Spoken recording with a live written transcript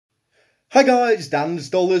Hi guys, Dan's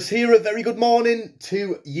Dollars here. A very good morning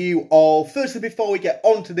to you all. Firstly, before we get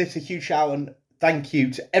on to this, a huge shout and thank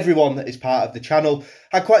you to everyone that is part of the channel.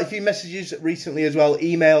 Had quite a few messages recently as well,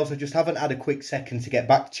 emails. I just haven't had a quick second to get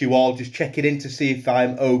back to you all. Just checking in to see if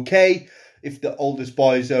I'm okay, if the oldest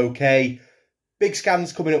boy is okay. Big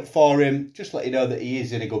scans coming up for him. Just let you know that he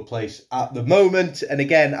is in a good place at the moment. And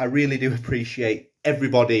again, I really do appreciate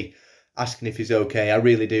everybody asking if he's okay. I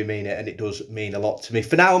really do mean it, and it does mean a lot to me.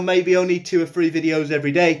 For now, maybe only 2 or 3 videos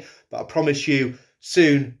every day, but I promise you,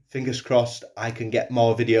 soon, fingers crossed, I can get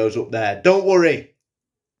more videos up there. Don't worry,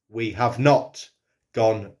 we have not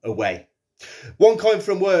gone away. One coin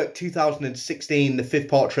from work, 2016, the 5th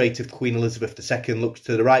portrait of Queen Elizabeth II, looks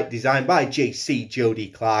to the right, designed by J.C. Jody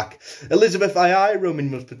Clark. Elizabeth II,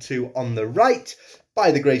 Roman numeral 2 on the right.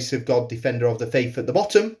 By the grace of God, Defender of the Faith at the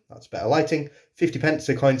bottom. That's better lighting. 50p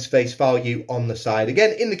a coin's face value on the side.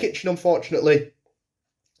 Again, in the kitchen, unfortunately.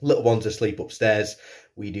 Little one's asleep upstairs.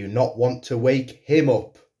 We do not want to wake him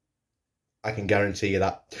up. I can guarantee you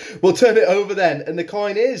that. We'll turn it over then. And the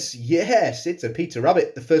coin is, yes, it's a Peter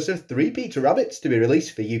Rabbit. The first of 3 Peter Rabbits to be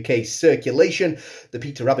released for UK circulation. The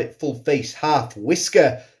Peter Rabbit full face half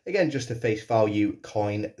whisker. Again, just a face value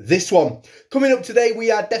coin, this one. Coming up today, we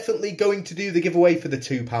are definitely going to do the giveaway for the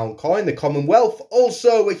 £2 coin, the Commonwealth.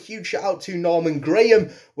 Also, a huge shout out to Norman Graham.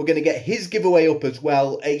 We're going to get his giveaway up as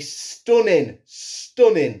well. A stunning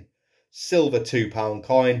silver £2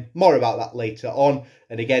 coin. More about that later on.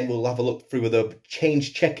 And again, we'll have a look through the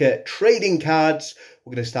Change Checker trading cards.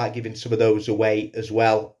 We're going to start giving some of those away as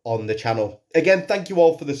well on the channel. Again, thank you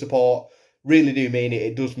all for the support. Really do mean it.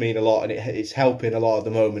 It does mean a lot, and it's helping a lot at the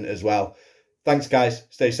moment as well. Thanks, guys.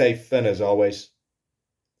 Stay safe, and as always,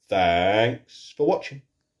 thanks for watching.